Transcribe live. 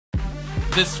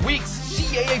this week's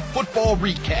CAA football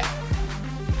recap.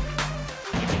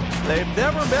 They've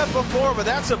never met before, but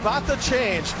that's about to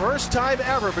change. First time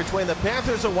ever between the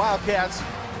Panthers and Wildcats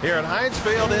here at Heinz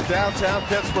Field in downtown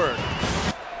Pittsburgh.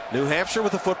 New Hampshire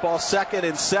with the football, 2nd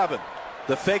and 7.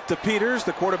 The fake to Peters,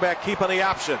 the quarterback keep on the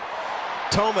option.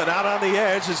 Toman out on the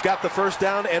edge has got the first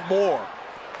down and more.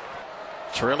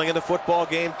 Trailing in the football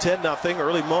game 10-0,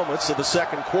 early moments of the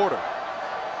second quarter.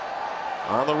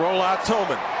 On the rollout,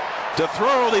 Toman to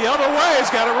throw the other way. He's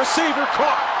got a receiver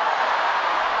caught.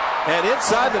 And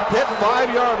inside the Pitt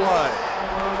 5-yard line.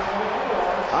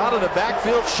 Out of the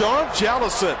backfield, Sean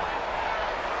Jellison.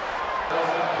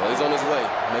 Well, he's on his way,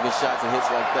 making shots and hits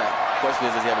like that. Question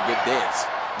is, does he have a good dance?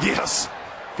 Yes.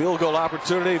 Field goal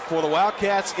opportunity for the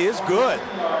Wildcats is good.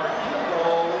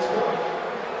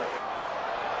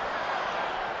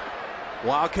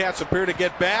 Wildcats appear to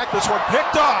get back. This one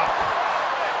picked off.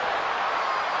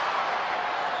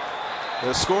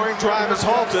 The scoring drive is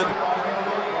halted.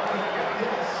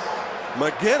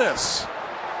 McGinnis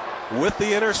with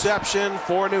the interception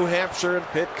for New Hampshire, and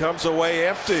Pitt comes away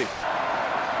empty.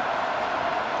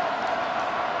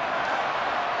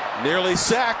 Nearly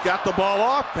sacked, got the ball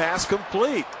off, pass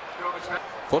complete.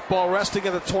 Football resting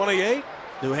at the 28.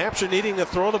 New Hampshire needing to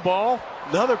throw the ball.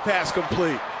 Another pass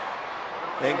complete.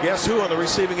 And guess who on the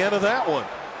receiving end of that one?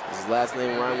 His last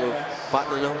name rhyme with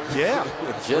Patino. Yeah,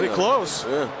 pretty close.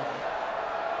 Yeah.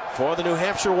 For the New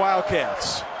Hampshire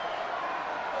Wildcats.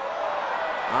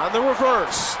 On the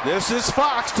reverse, this is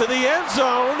Fox to the end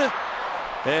zone.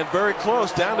 And very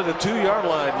close, down to the 2-yard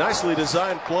line. Nicely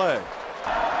designed play.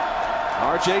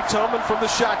 R.J. Toman from the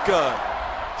shotgun.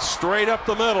 Straight up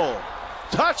the middle.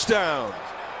 Touchdown.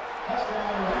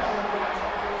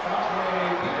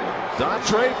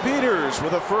 Dontre Peters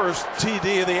with a first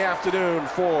TD of the afternoon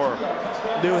for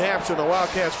New Hampshire. The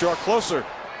Wildcats draw closer.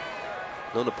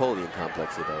 No Napoleon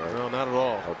complex here, though, right? No, not at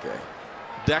all. Okay.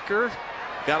 Decker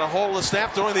got a hold of the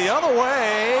snap, throwing the other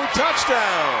way.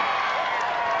 Touchdown.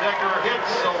 Decker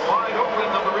hits a wide open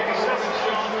number 87,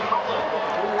 Sean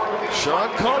Cullen. Sean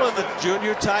Cullen, the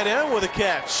junior tight end, with a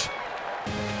catch.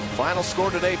 Final score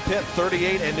today, Pitt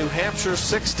 38 and New Hampshire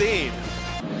 16.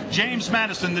 James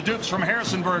Madison, the Dukes from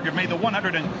Harrisonburg, have made the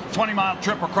 120-mile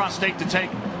trip across state to take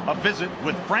a visit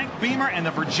with Frank Beamer and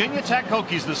the Virginia Tech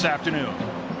Hokies this afternoon.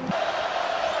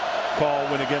 Call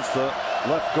went against the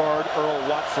left guard, Earl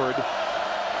Watford.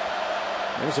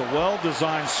 There's a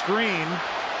well-designed screen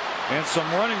and some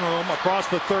running room across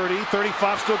the 30.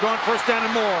 35 still going, first down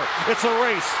and more. It's a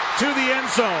race to the end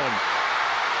zone.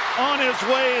 On his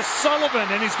way is Sullivan,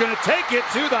 and he's going to take it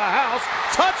to the house.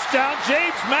 Touchdown,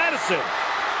 James Madison.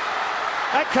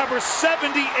 That covers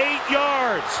 78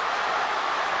 yards.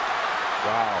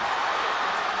 Wow.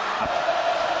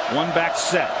 One back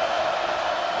set.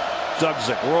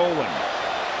 Dugzik rolling.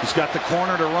 He's got the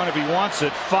corner to run if he wants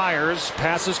it. Fires,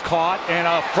 passes caught, and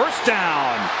a first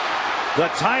down. The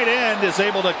tight end is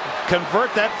able to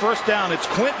convert that first down. It's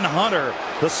Quentin Hunter,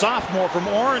 the sophomore from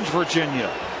Orange, Virginia.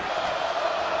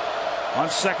 On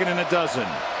 2nd and a dozen.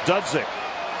 Dudzik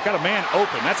got a man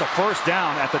open. That's a first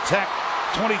down at the Tech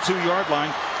 22-yard line.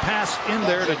 Pass in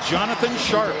there to Jonathan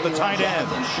Sharp, the tight end.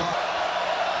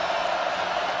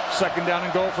 2nd down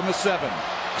and goal from the 7.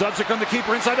 Dudzik on the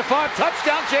keeper inside the 5.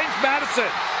 Touchdown, James Madison.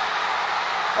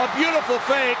 A beautiful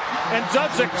fake, and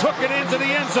Dudzik took it into the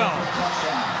end zone.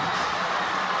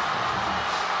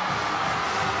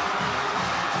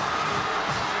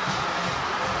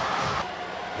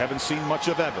 Haven't seen much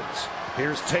of Evans.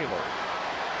 Here's Taylor.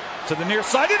 To the near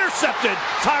side, intercepted.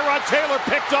 Tyrod Taylor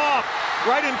picked off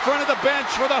right in front of the bench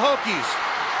for the Hokies.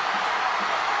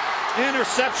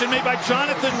 Interception made by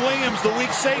Jonathan Williams, the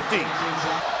weak safety.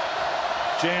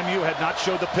 JMU had not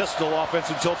showed the pistol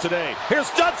offense until today. Here's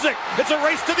Dudzik. It's a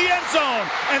race to the end zone,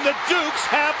 and the Dukes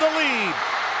have the lead.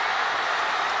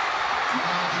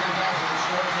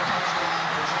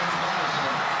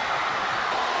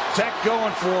 Tech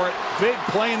going for it. Big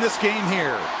play in this game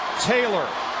here. Taylor.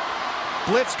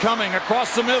 Blitz coming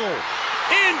across the middle.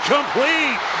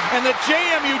 Incomplete. And the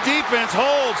JMU defense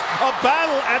holds a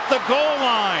battle at the goal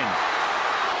line.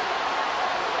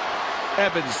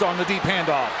 Evans on the deep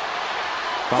handoff.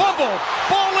 Fumble.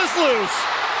 Ball is loose.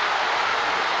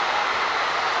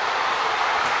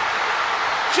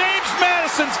 James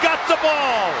Madison's got the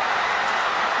ball.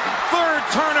 Third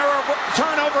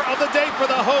turnover of the day for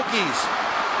the Hokies.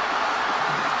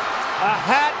 A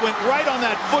hat went right on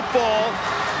that football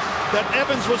that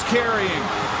Evans was carrying.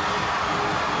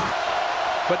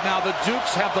 But now the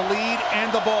Dukes have the lead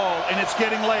and the ball, and it's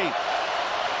getting late.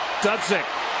 Dudzik.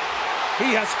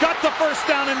 He has got the first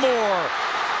down and more.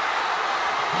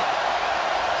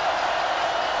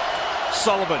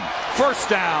 Sullivan, first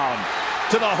down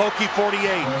to the Hokie 48.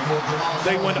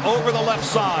 They went over the left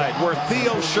side where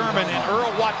Theo Sherman and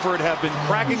Earl Watford have been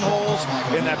cracking holes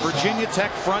in that Virginia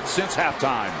Tech front since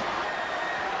halftime.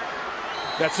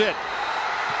 That's it.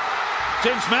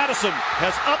 James Madison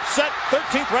has upset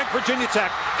 13th ranked Virginia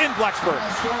Tech in Blacksburg.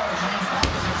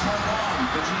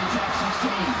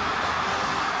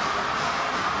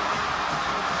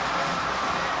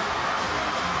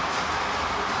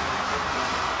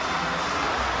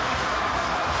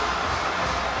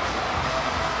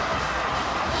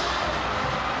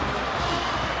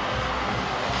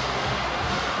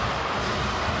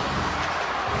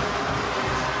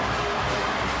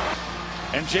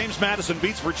 And James Madison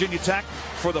beats Virginia Tech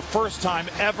for the first time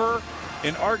ever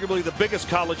in arguably the biggest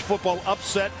college football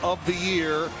upset of the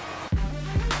year.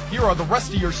 Here are the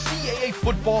rest of your CAA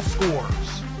football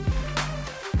scores.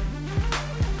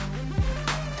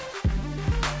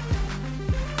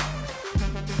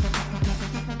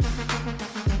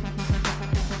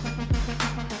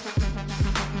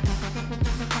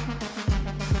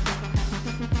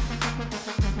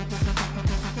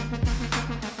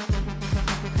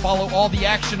 Follow all the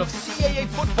action of CAA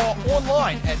football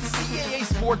online at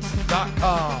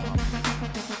CAAsports.com.